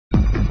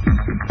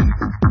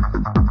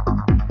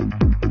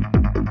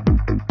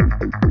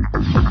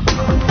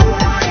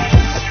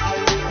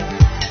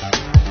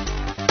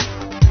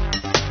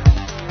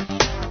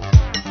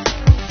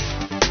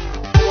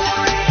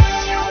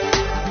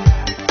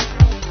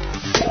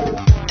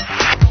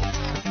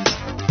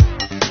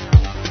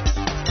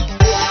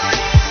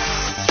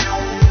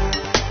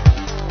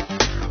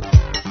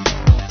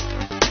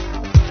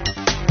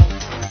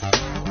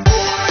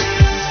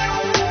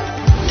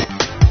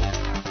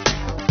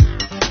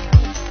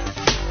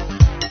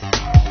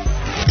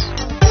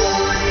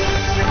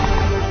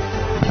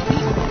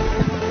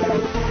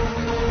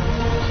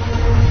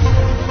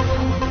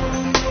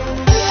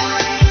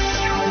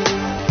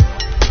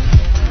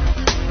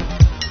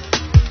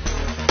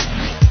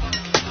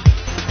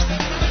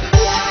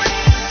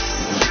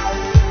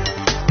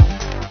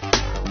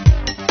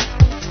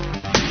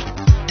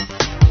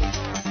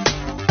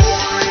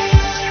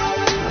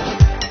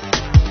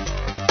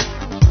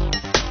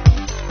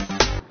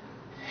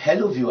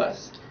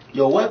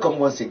You're welcome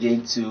once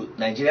again to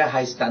Nigeria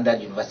High Standard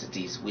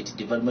Universities with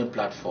Development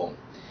Platform.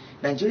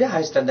 Nigeria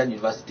High Standard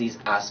Universities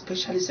are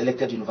specially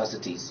selected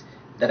universities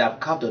that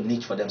have carved a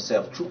niche for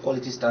themselves through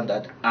quality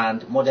standard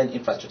and modern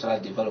infrastructural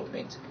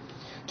development.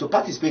 To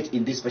participate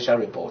in this special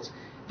report,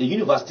 the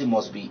university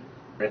must be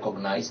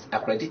recognized,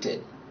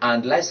 accredited,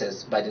 and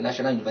licensed by the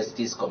National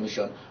Universities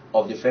Commission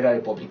of the Federal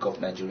Republic of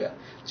Nigeria.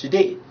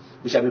 Today,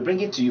 we shall be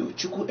bringing to you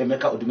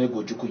Chukwuemeka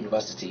Odumegwu Ojukwu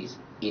University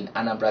in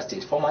Anambra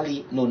State,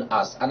 formerly known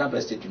as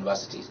Anambra State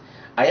Universities.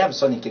 I am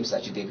Sonny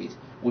Kemsachi David.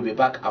 We'll be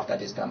back after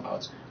this time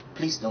out.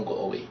 Please don't go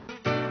away.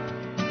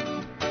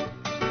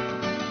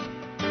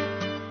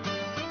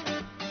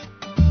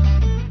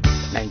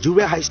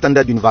 Nigeria High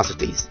Standard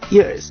Universities.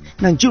 Yes,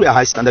 Nigeria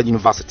High Standard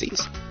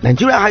Universities.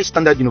 Nigeria High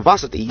Standard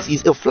Universities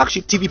is a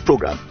flagship TV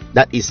program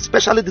that is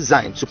specially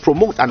designed to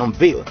promote and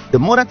unveil the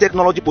modern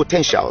technology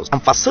potentials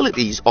and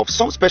facilities of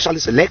some specially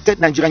selected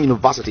Nigerian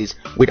universities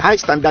with high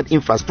standard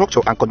infrastructure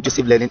and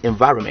conducive learning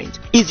environment.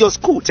 Is your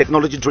school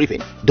technology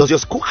driven? Does your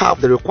school have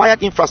the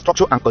required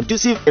infrastructure and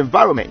conducive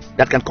environment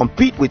that can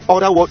compete with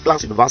other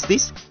world-class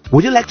universities?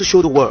 Would you like to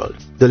show the world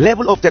the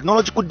level of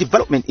technological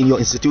development in your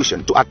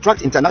institution to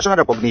attract international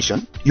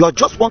recognition? You are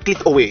just one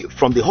click away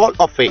from the Hall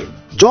of Fame.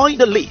 Join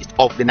the list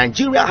of the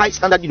Nigeria High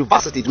Standard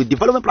Universities with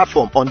Development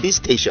Platform on this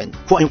station.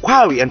 For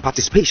inquiry and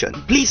participation,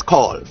 please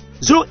call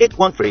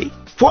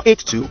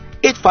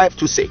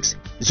 0813-482-8526,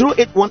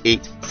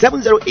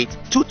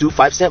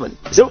 0818-708-2257,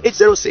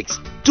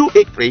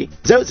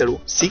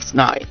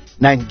 0806-283-0069.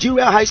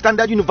 Nigeria High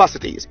Standard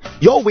Universities,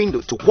 your window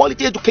to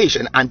quality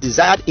education and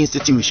desired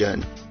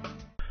institution.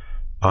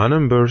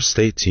 Anambra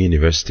State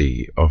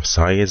University of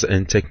Science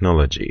and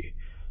Technology,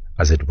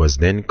 as it was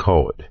then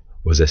called,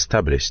 was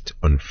established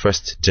on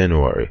 1st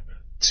January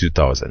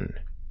 2000.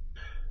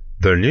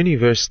 The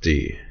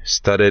university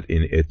started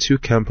in a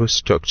two-campus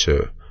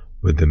structure,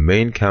 with the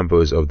main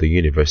campus of the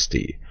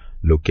university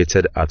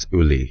located at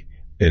Uli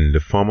in the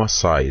former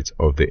site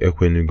of the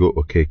Ekwenugo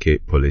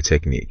Okeke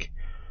Polytechnic,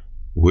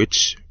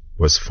 which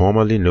was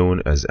formerly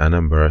known as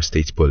Anambra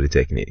State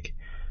Polytechnic,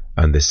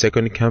 and the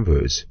second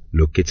campus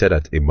located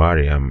at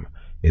Ibariam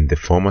in the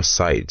former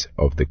site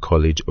of the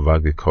College of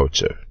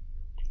Agriculture.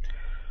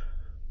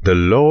 The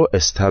law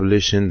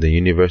establishing the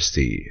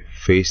university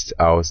phased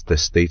out the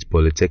State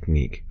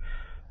Polytechnic,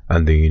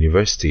 and the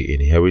university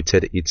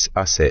inherited its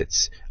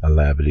assets and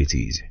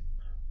liabilities.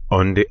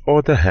 On the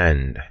other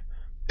hand,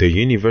 the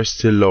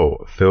university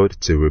law failed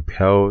to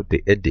repeal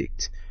the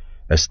edict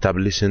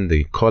establishing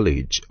the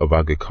College of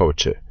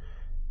Agriculture,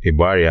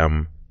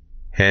 Ibariam,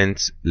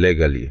 hence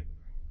legally.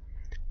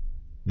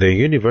 The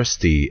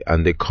university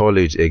and the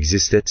college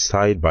existed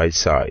side by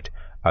side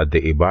at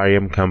the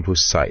Ibariam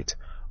campus site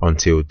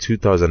until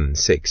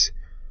 2006,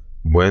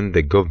 when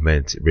the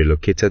government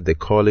relocated the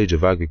College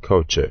of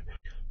Agriculture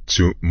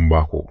to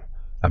Mbaku,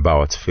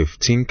 about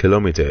 15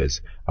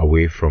 kilometers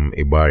away from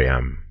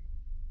Ibariam.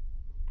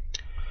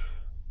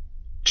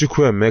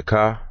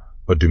 Chukwuemeka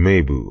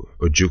Odumegwu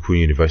Ojukwu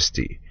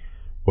University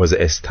was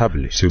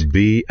established to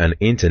be an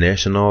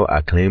international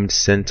acclaimed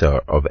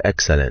center of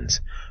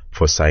excellence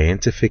for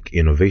scientific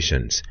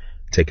innovations,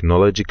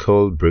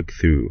 technological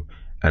breakthrough,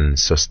 and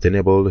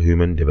sustainable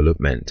human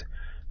development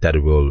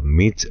that will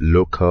meet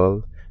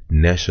local,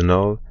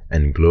 national,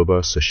 and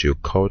global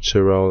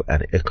socio-cultural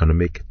and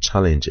economic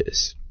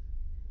challenges.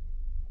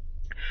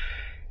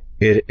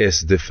 It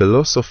is the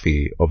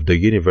philosophy of the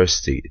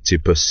university to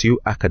pursue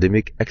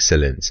academic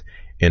excellence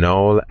in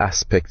all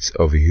aspects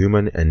of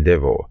human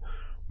endeavor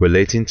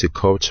relating to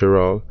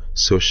cultural,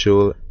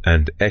 social,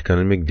 and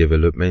economic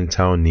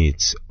developmental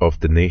needs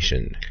of the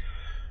nation.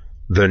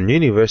 The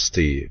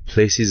university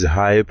places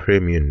high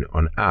premium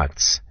on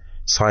arts,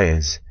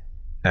 science,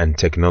 and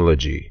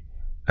technology,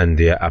 and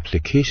their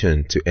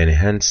application to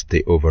enhance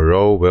the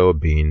overall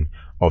well-being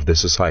of the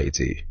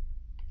society.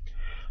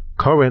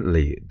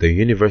 Currently, the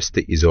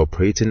university is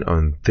operating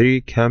on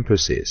 3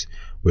 campuses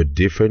with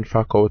different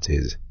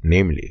faculties,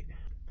 namely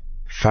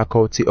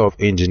Faculty of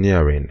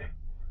Engineering,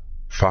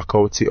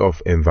 Faculty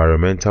of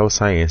Environmental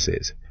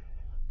Sciences,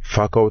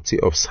 Faculty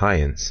of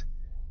Science,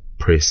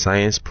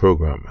 Pre-Science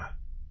Program,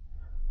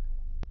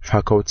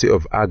 Faculty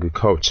of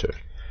Agriculture,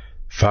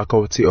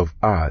 Faculty of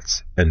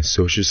Arts and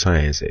Social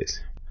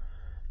Sciences,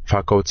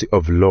 Faculty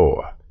of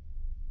Law,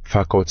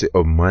 Faculty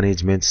of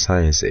Management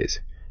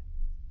Sciences,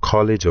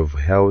 College of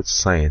Health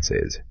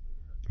Sciences,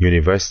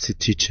 University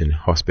Teaching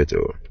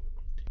Hospital.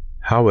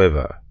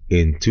 However,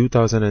 in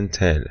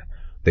 2010,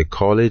 the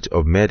College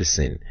of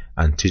Medicine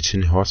and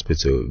Teaching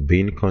Hospital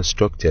being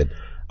constructed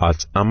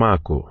at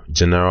Amako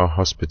General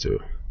Hospital,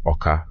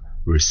 Oka,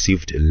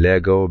 received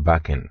legal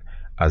backing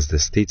as the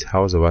State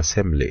House of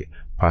Assembly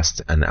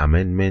passed an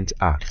Amendment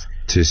Act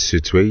to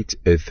situate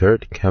a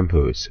 3rd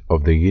campus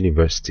of the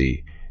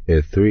university,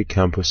 a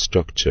 3-campus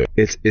structure.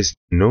 It is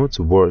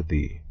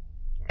noteworthy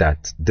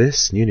that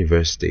this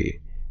university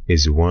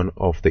is one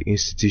of the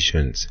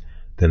institutions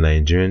the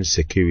Nigerian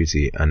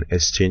Security and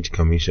Exchange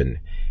Commission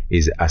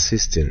is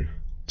assisting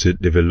to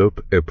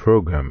develop a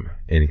program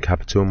in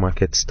capital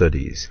market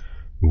studies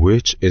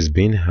which is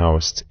being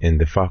housed in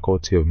the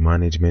Faculty of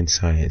Management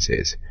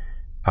Sciences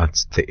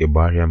at the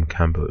Ibariam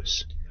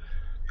campus.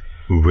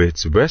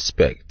 With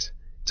respect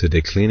to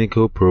the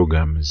clinical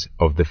programs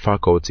of the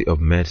Faculty of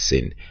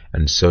Medicine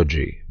and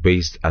Surgery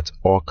based at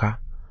Awka,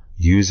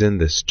 using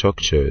the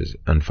structures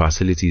and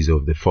facilities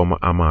of the former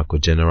Amako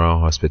General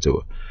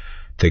Hospital,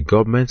 the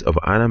government of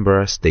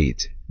Anambra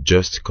State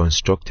just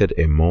constructed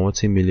a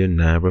multi-million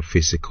naira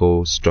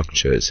physical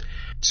structures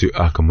to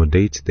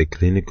accommodate the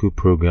clinical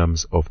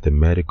programs of the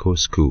medical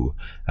school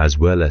as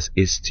well as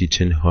its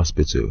teaching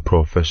hospital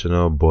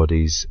professional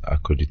bodies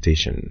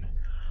accreditation.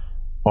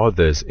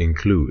 Others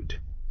include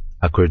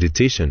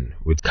accreditation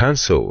with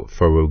Council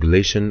for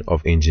Regulation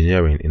of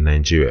Engineering in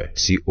Nigeria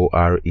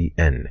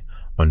 (COREN)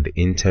 on the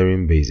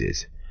interim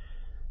basis,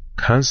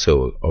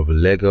 Council of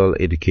Legal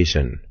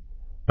Education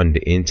on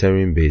the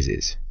interim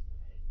basis,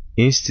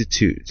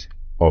 Institute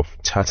of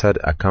Chartered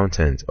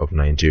Accountants of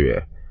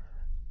Nigeria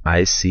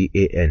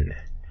 (ICAN),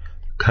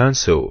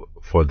 Council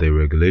for the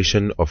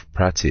Regulation of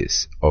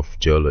Practice of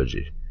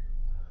Geology,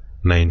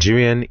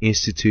 Nigerian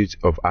Institute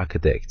of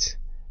Architects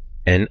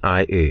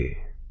 (NIA).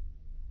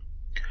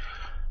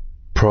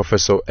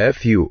 Professor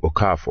F.U.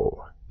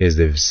 Okafor is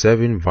the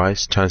serving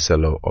Vice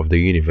Chancellor of the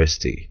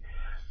university,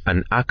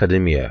 an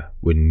academia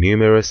with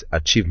numerous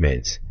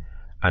achievements,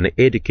 an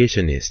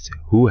educationist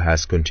who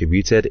has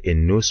contributed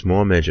in no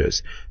small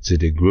measures to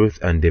the growth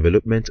and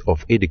development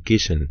of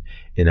education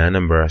in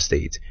Anambra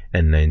State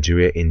and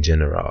Nigeria in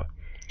general,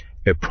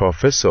 a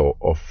professor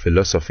of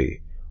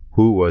philosophy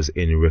who was,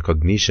 in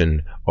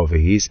recognition of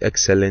his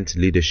excellent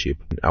leadership,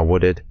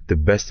 awarded the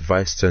Best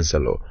Vice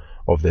Chancellor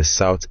of the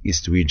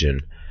Southeast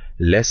region.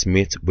 Let's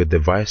meet with the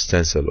Vice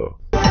Chancellor.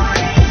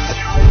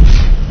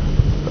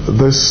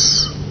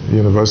 This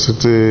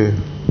university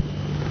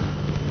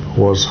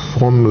was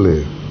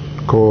formerly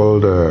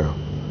called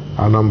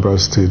Anambra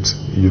State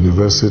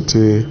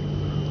University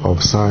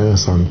of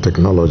Science and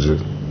Technology.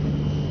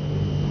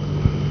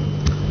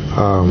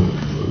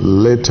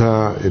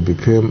 Later it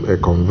became a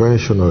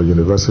conventional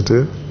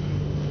university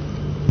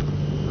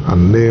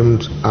and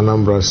named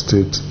Anambra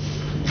State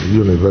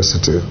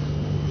University.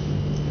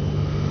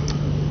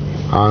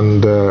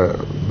 And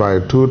by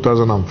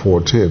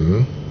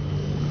 2014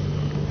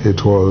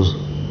 it was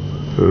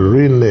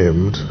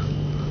renamed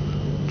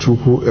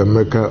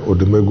Chukwuemeka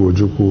Odumegwu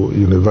Ojukwu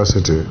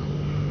University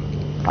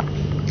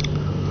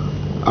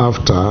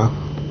after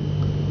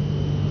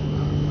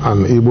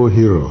an Igbo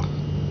hero,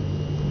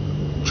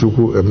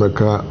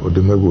 Chukwuemeka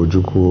Odumegwu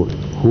Ojukwu,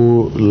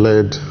 who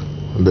led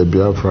the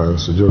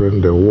Biafrans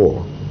during the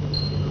war.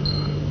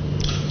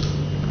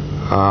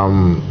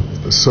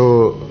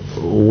 So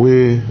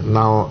we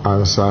now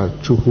answer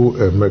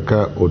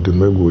Chukwuemeka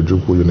Odumegwu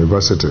Ojukwu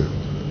University.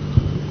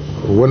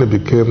 When it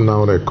became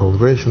now a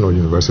conventional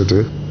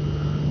university,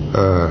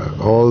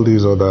 all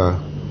these other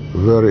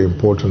very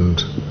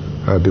important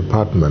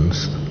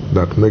departments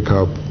that make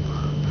up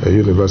a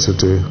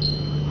university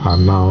are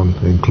now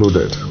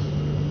included.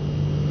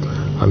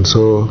 And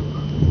so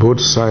both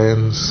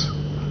science,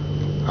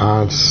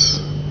 arts,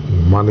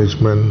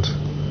 management,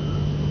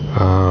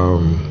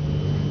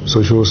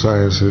 social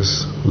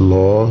sciences,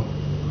 law,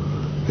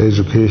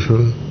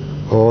 education,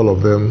 all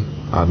of them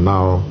are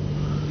now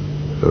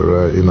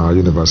in our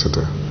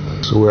university.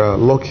 So we are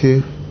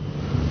lucky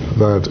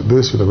that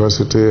this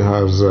university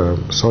has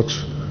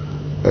such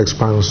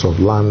expanse of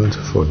land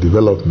for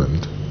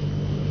development.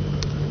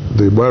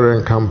 The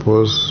Ibarian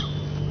campus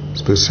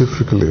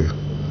specifically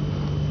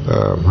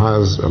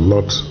has a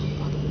lot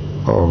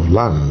of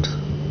land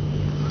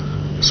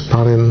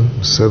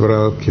spanning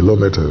several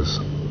kilometers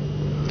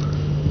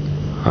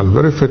and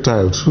very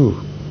fertile too.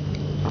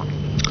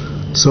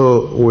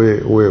 So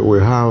we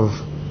have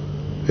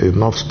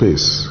enough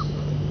space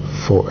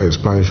for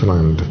expansion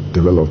and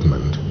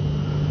development.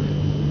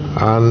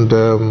 And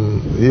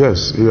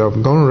yes, you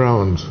have gone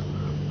around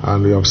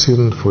and you have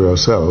seen for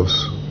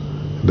yourselves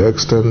the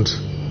extent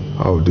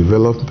of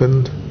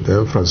development, the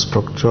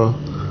infrastructure,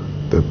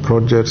 the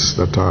projects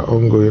that are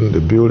ongoing,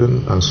 the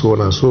building, and so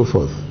on and so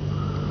forth.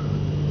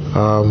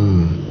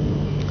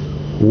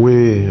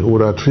 We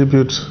would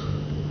attribute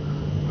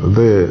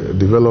the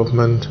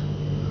development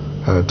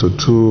to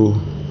two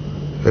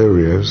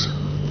areas,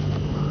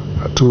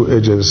 two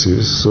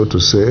agencies, so to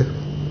say.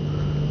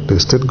 The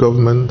state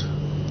government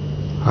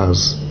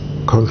has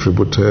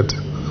contributed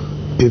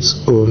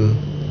its own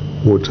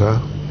water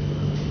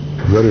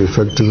very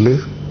effectively,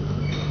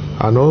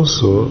 and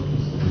also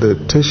the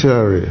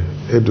Tertiary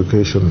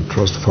Education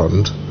Trust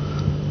Fund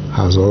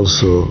has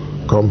also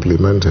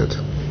complemented.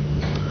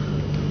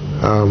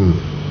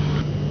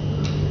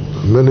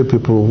 Many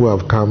people who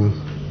have come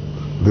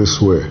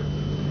this way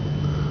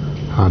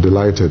are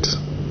delighted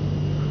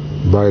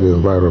by the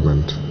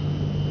environment,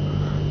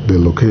 the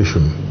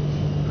location,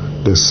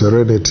 the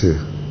serenity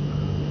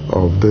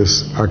of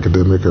this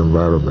academic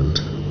environment.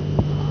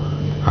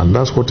 And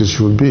that's what it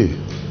should be.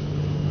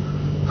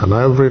 And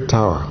every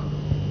tower,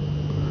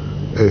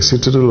 a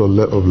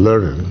citadel of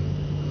learning,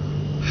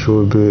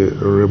 should be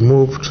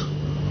removed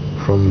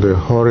from the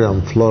hurry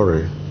and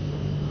flurry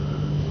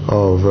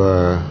of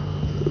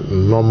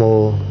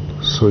normal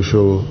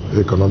social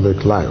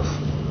economic life,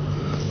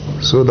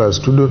 so that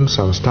students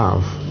and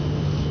staff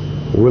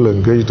will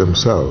engage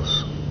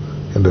themselves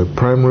in the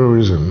primary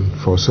reason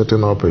for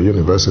setting up a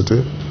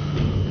university,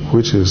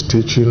 which is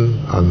teaching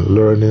and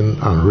learning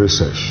and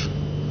research.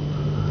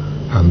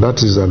 And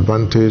that is the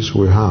advantage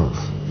we have,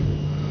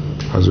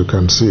 as you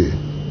can see.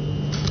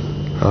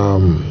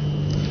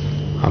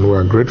 And we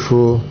are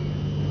grateful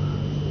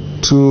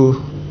to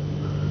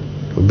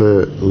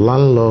the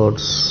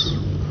landlords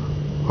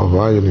of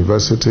our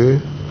university,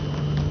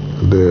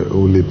 the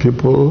Uli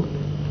people,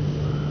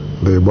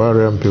 the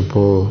Ibarian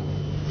people,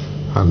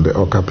 and the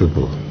Oka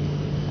people.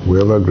 We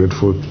are ever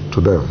grateful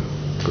to them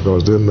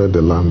because they made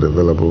the land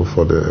available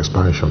for the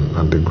expansion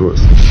and the growth.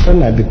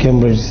 When I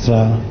became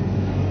registrar,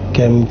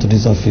 came to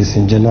this office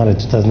in January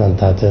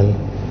 2013,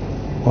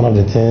 one of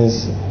the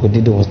things we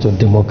did was to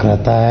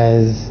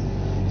democratize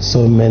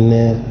so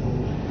many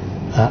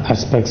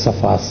aspects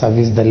of our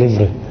service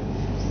delivery.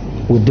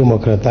 We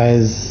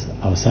democratized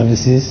our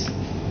services.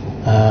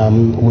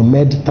 We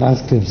made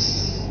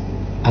transcripts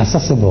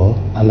accessible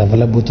and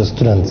available to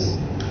students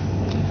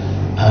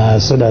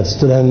so that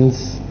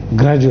students,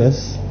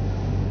 graduates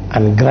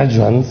and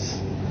graduates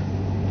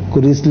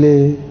could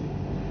easily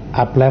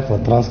apply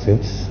for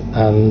transcripts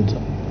and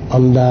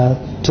under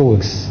 2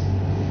 weeks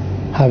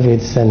have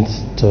it sent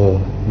to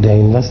their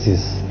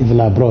universities,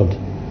 even abroad.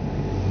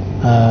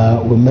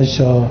 We made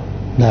sure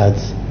that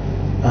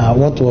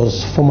what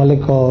was formerly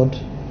called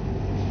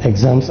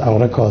exams and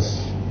records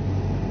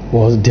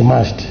was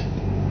demashed,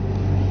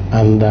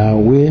 and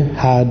we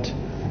had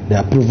the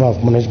approval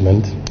of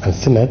management and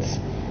Senate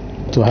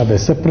to have a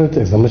separate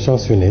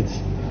examinations unit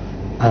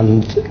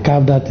and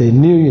carved out a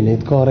new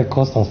unit called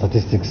records and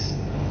statistics.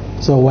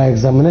 So while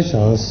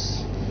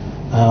examinations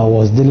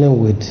was dealing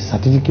with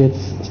certificates,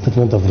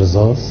 statement of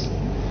results,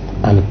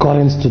 and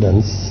current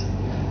students,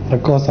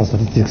 records and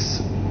statistics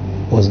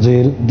was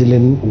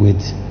dealing with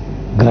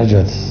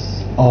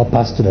graduates or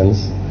past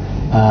students,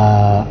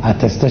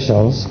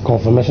 attestations,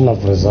 confirmation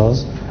of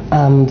results,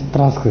 and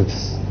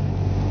transcripts.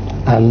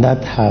 And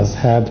that has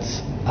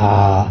helped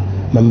our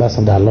members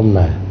of the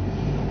alumni.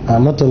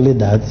 And not only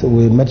that,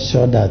 we made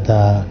sure that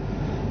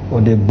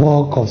the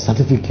bulk of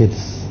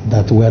certificates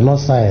that were not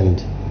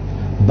signed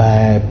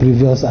by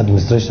previous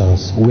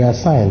administrations were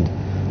signed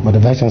by the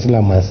Vice Chancellor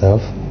and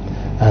myself,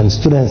 and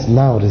students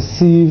now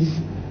receive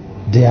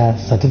their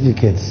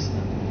certificates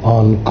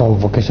on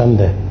convocation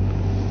day.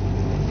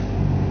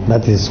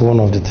 That is one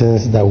of the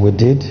things that we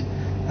did,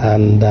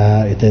 and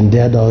it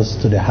endeared us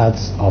to the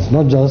hearts of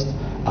not just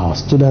our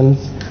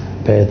students,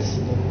 but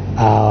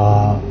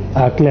our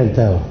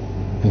clientele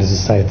in the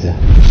society.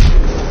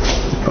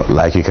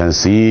 Like you can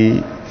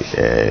see,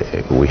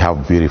 we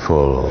have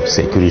beautiful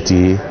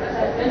security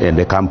in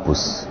the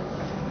campus.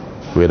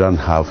 We don't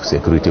have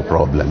security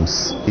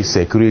problems.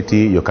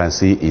 Security, you can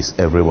see, is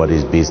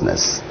everybody's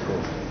business.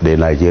 The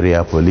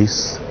Nigeria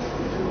police,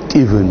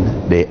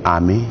 even the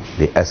army,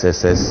 the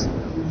SSS,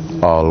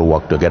 all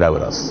work together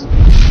with us.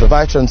 The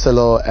Vice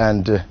Chancellor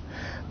and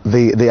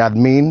the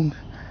admin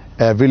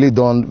have really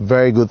done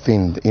very good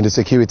things in the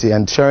security,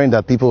 ensuring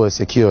that people were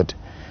secured.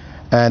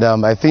 And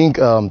I think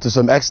to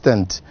some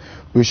extent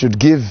we should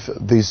give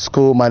the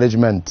school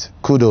management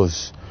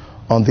kudos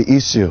on the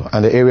issue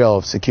and the area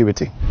of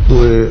security.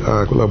 We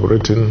are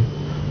collaborating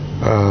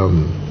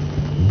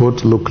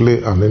both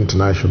locally and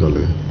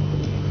internationally.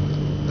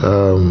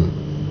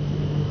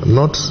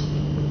 Not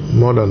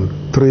more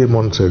than 3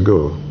 months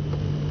ago,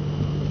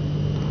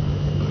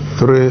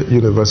 3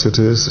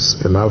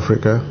 universities in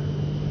Africa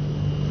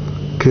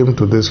came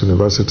to this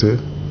university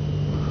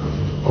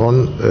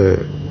on a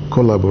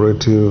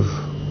collaborative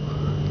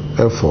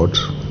effort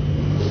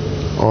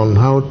on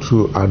how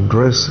to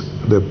address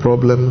the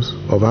problems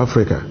of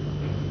Africa.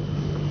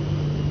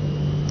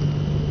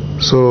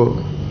 So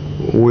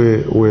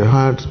we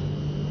had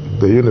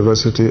the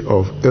University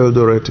of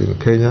Eldoret in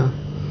Kenya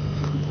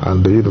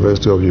and the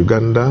University of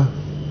Uganda,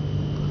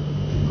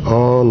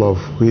 all of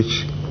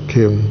which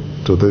came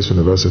to this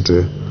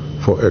university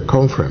for a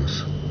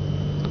conference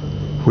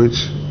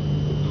which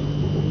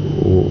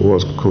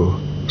was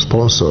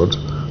sponsored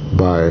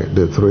by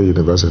the 3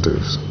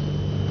 universities.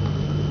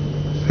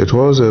 It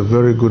was a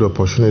very good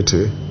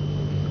opportunity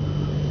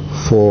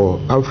for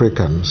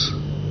Africans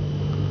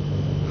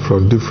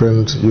from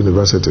different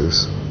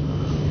universities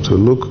to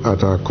look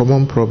at our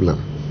common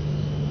problem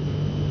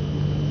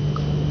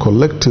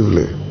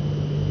collectively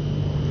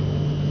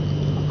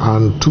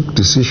and took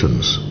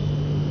decisions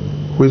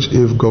which,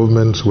 if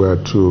governments were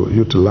to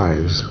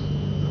utilize,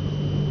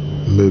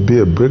 may be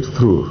a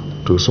breakthrough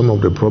to some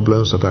of the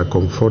problems that are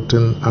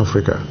confronting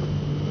Africa.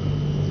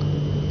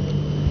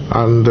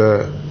 And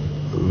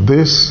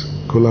this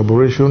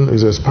collaboration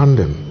is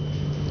expanding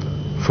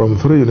from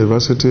 3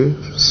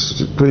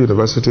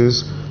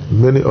 universities.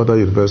 Many other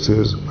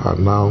universities are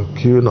now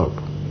queuing up.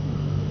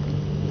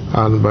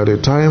 And by the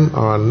time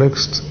our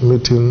next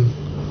meeting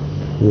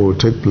will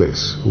take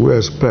place, we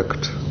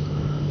expect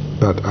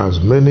that as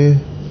many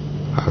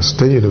as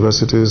 10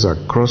 universities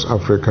across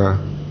Africa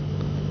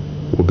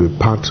will be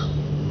part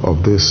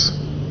of this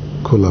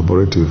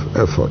collaborative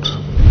effort.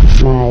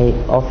 My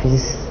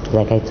office,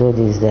 like I told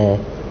you, is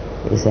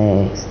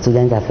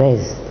student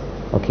affairs.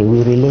 Okay,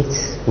 we relate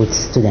with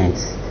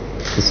students.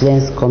 The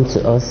students come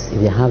to us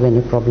if they have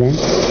any problem,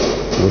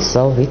 we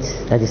solve it.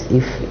 That is,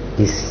 if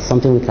it's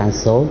something we can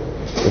solve.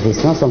 If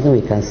it's not something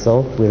we can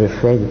solve, we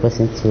refer the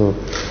person to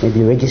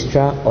maybe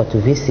registrar or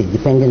to visit,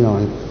 depending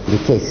on the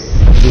case.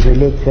 We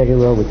relate very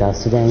well with our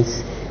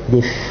students.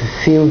 They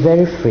feel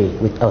very free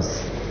with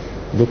us.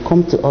 They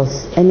come to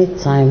us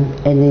anytime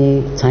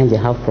they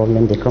have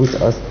problem. They come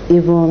to us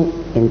even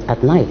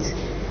at night.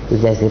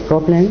 If there's a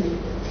problem,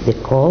 they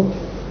call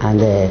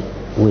and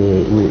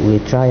we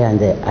try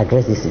and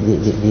address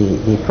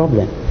the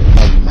problem.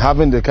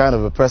 Having the kind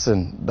of a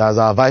person that's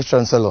our vice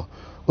chancellor,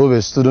 who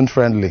is student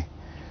friendly,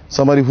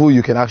 somebody who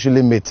you can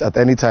actually meet at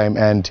any time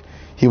and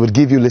he would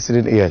give you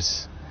listening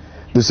ears.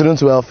 The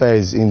student welfare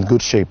is in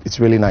good shape. It's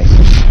really nice.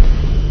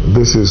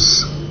 This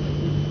is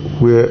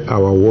where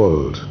our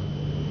world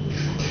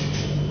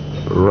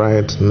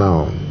right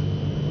now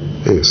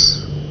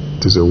is.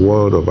 It is a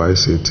world of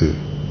ICT.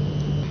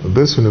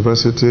 This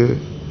university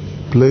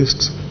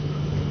placed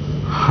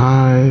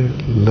high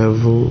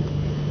level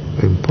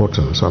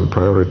importance and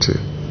priority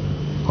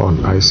on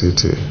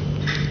ICT.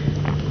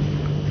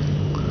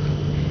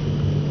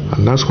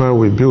 And that's why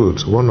we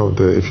built one of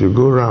the, if you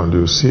go around,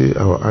 you see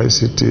our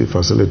ICT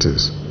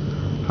facilities.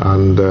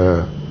 And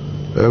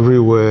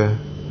everywhere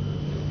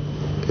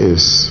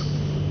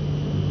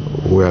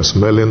we are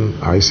smelling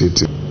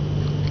ICT.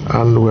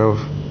 And we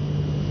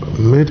have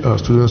made our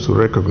students to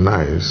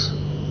recognize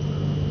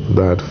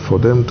that for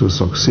them to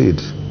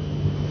succeed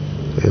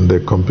in the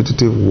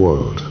competitive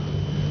world,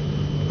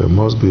 they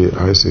must be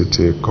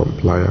ICT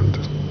compliant.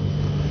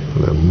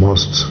 They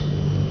must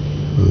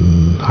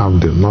have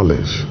the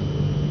knowledge.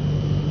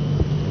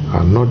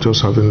 And not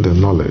just having the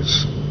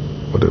knowledge,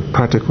 but the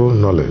practical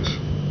knowledge.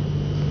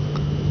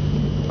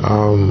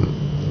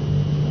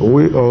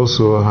 We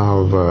also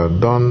have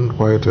done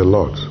quite a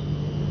lot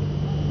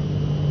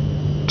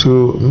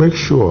to make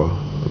sure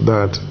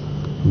that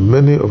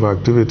many of our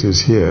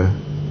activities here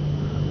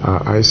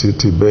are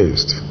ICT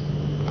based.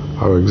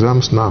 Our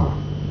exams now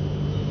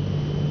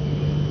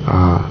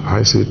are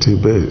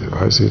ICT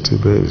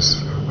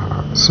based.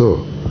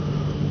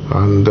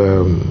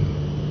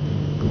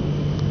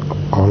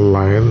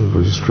 Online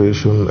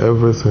registration,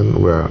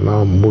 everything, we are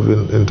now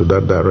moving into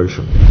that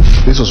direction.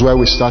 This was where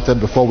we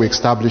started before we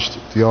established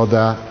the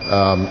other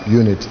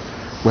unit.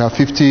 We have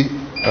 50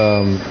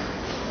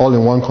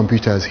 all-in-one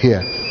computers here,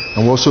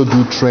 and we also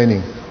do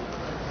training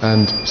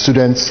and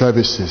student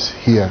services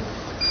here.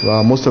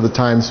 Most of the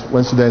times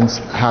when students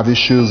have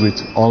issues with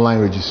online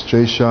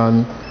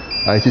registration,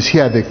 it is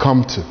here they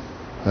come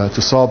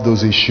to solve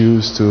those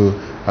issues, to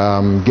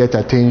get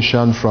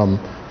attention from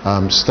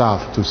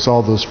staff to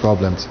solve those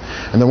problems.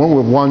 And then when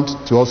we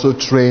want to also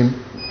train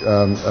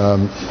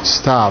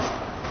staff,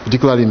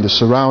 particularly in the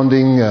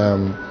surrounding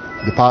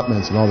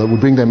departments and all that, we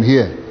bring them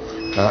here.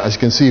 As you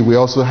can see, we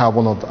also have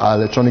one of our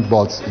electronic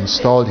boards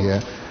installed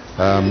here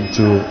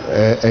to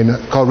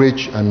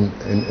encourage and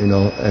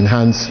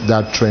enhance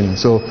that training.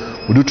 So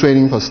we do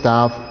training for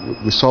staff,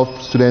 we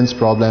solve students'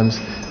 problems,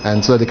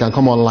 and so they can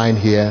come online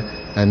here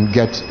and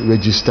get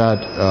registered,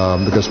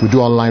 because we do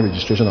online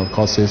registration of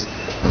courses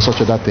and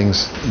such other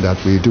things that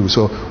we do.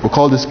 So we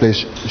call this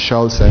place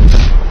Shell Center.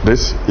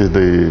 This is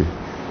the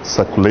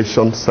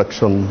circulation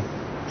section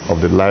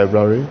of the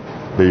library,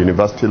 the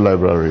university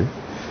library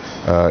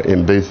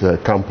in this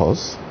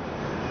campus.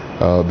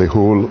 The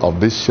whole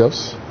of these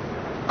shelves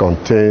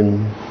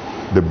contain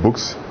the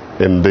books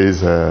in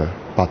this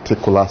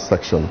particular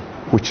section,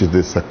 which is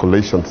the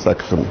circulation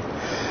section.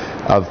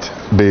 At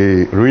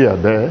the rear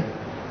there,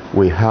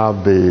 we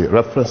have the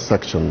reference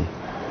section,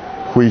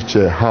 which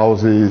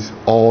houses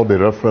all the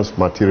reference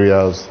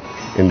materials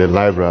in the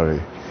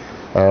library.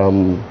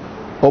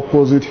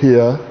 Opposite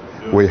here,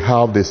 we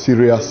have the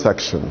serial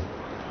section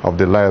of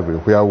the library,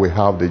 where we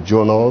have the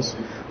journals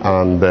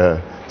and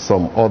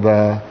some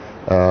other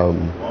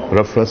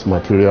reference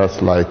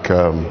materials like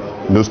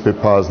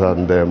newspapers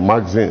and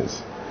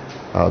magazines.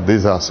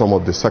 These are some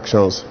of the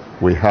sections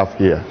we have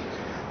here.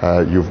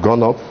 You've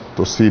gone up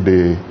to see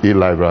the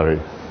e-library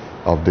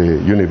of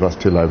the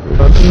university library.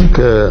 I think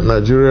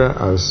Nigeria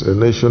as a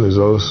nation is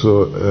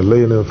also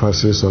laying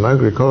emphasis on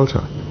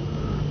agriculture.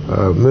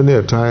 Many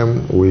a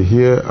time we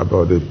hear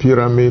about the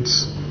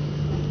pyramids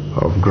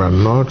of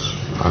groundnut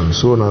and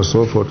so on and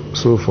so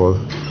forth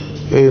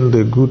in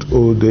the good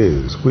old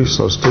days, which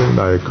sustained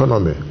our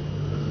economy.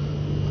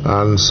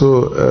 And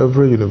so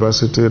every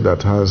university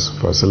that has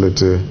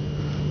facility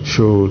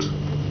should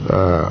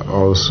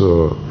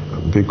also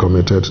be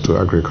committed to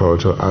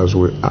agriculture, as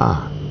we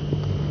are.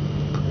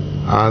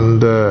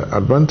 And the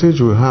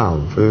advantage we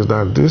have is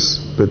that this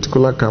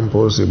particular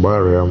campus,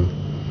 Ibariam,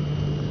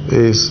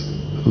 is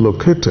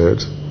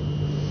located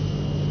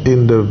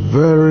in the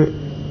very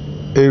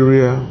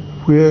area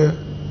where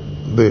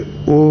the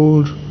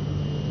old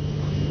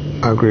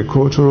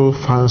agricultural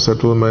farm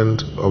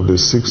settlement of the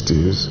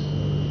 60s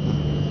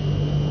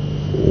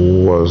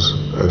was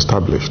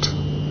established,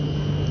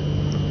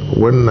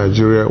 when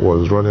Nigeria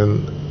was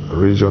running a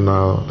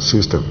regional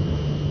system.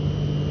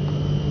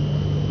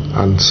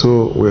 And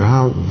so we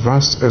have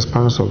vast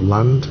expanse of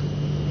land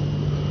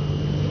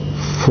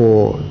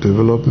for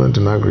development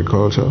in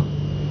agriculture.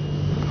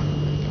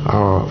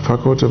 Our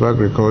Faculty of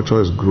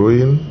Agriculture is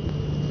growing.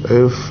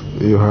 If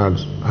you had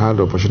had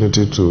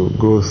opportunity to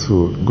go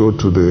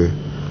to the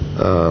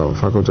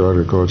Faculty of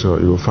Agriculture,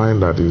 you will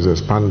find that it's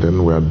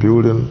expanding. We are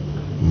building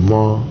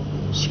more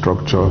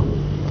structure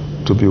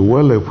to be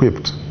well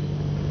equipped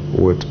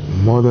with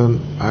modern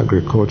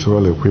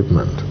agricultural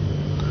equipment,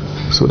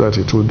 so that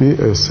it will be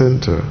a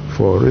center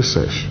for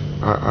research.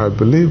 I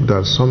believe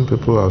that some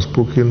people have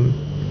spoken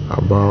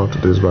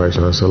about this Vice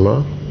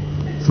Chancellor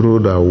through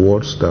the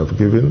awards they have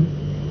given.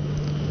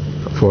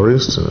 For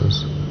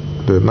instance,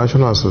 the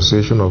National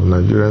Association of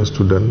Nigerian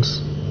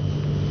Students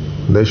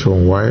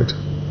nationwide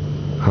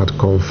had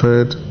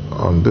conferred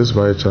on this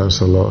Vice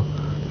Chancellor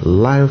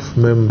life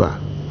member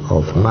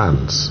of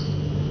NANS.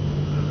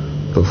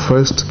 The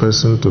first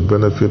person to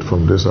benefit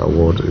from this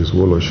award is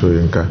Wolo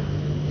Soyinka,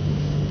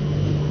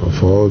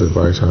 of all the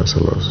Vice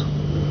Chancellors.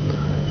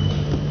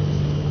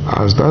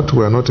 As that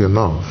were not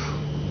enough,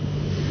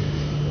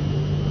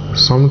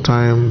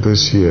 sometime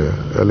this year,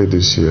 early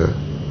this year,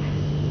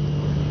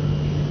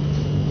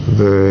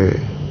 the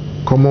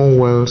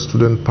Commonwealth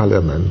Student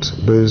Parliament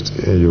based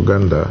in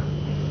Uganda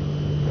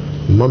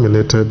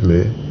nominated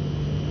me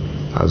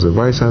as the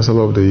Vice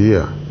Chancellor of the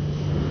Year,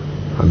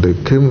 and they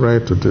came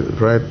right into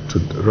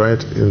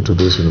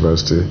this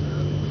university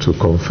to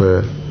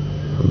confer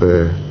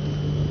the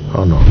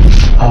honor.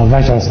 Our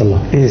Vice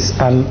Chancellor is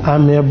an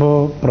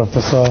amiable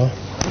professor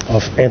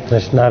of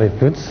international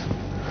repute,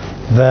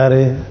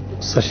 very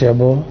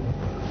sociable,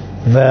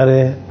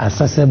 very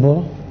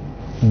accessible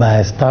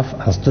by staff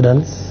and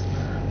students,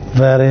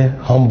 very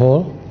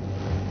humble,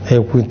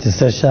 a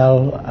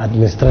quintessential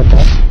administrator.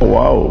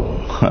 Wow.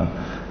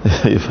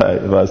 if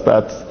I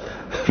start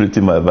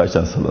rating my Vice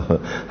Chancellor,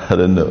 I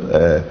don't know.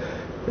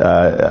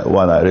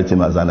 One, I rate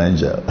him as an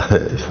angel.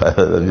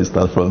 Let me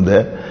start from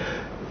there.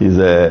 He's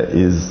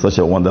such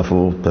a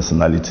wonderful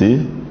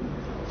personality.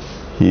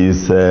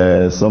 He's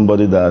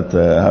somebody that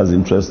has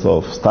interest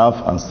of staff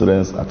and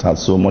students at heart,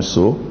 so much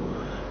so.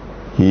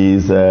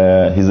 He's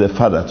a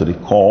father to the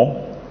core.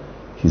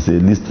 He's a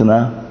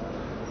listener.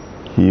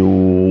 He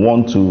will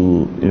want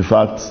to, in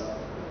fact,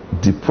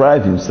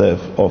 deprive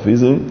himself of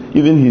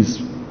even his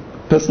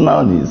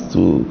personal needs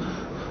to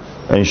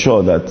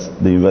ensure that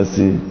the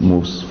university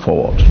moves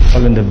forward.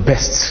 I'm the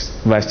best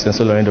Vice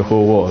Chancellor in the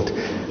whole world.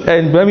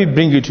 And let me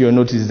bring you to your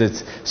notice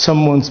that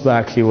some months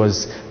back he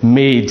was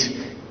made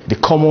the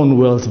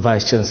Commonwealth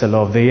Vice Chancellor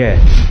of the Year.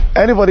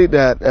 Anybody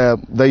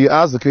that you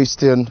ask the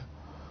question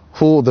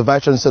who the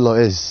Vice Chancellor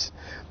is,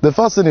 the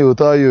first thing he will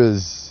tell you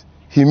is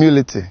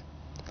humility.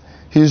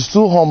 He's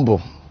too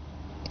humble.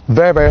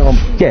 Very, very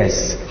humble.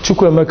 Yes,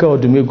 Chukwuemeka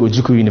Odumegwu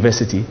Ojukwu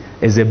University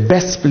is the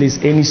best place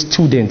any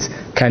student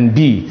can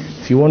be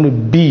if you want to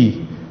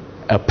be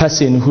a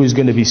person who is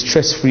going to be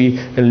stress-free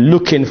and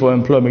looking for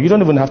employment. You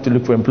don't even have to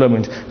look for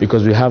employment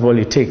because we have all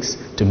it takes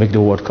to make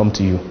the world come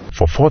to you.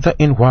 For further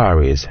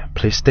inquiries,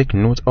 please take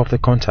note of the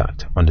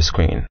contact on the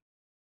screen.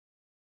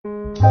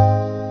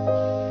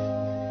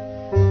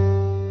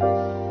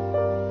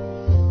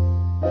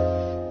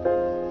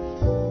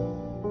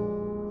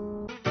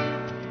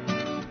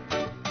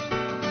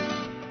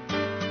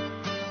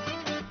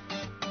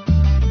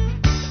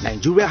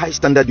 Nigeria High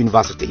Standard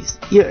Universities.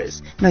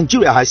 Yes,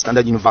 Nigeria High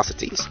Standard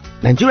Universities.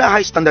 Nigeria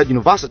High Standard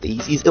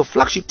Universities is a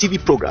flagship TV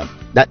program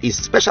that is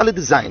specially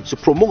designed to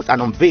promote and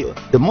unveil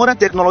the modern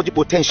technology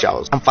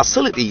potentials and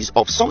facilities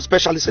of some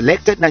specially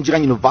selected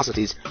Nigerian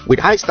universities with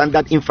high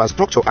standard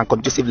infrastructure and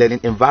conducive learning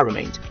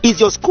environment.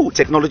 Is your school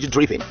technology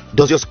driven?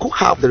 Does your school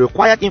have the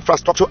required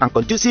infrastructure and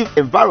conducive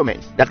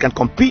environment that can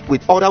compete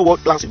with other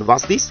world-class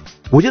universities?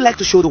 Would you like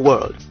to show the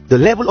world the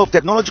level of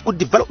technological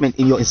development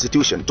in your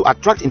institution to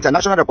attract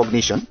international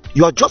recognition?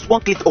 You are just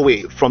one click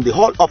away from the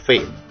Hall of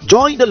Fame.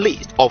 Join the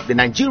list of the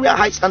Nigeria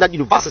High Standard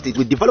Universities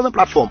with Development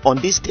Platform on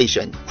this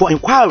station. For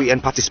inquiry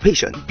and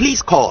participation,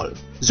 please call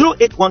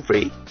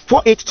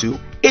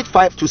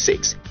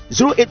 0813-482-8526,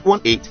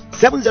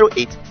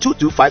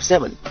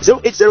 0818-708-2257,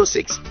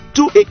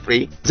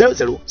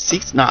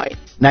 0806-283-0069.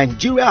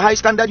 Nigeria High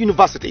Standard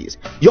Universities,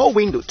 your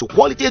window to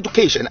quality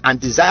education and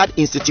desired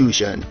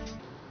institution.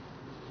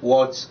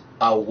 What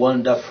a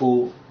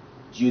wonderful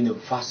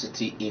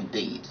university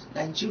indeed.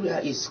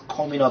 Nigeria is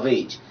coming of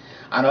age.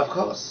 And of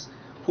course,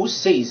 who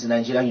says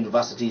Nigerian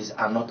universities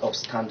are not of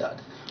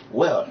standard?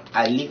 Well,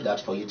 I leave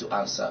that for you to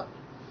answer.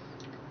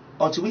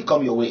 Until we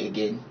come your way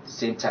again,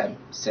 same time,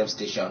 same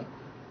station,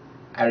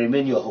 I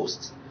remain your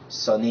host,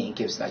 Sonny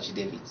Nkepsnachi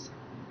Davids.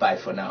 Bye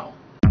for now.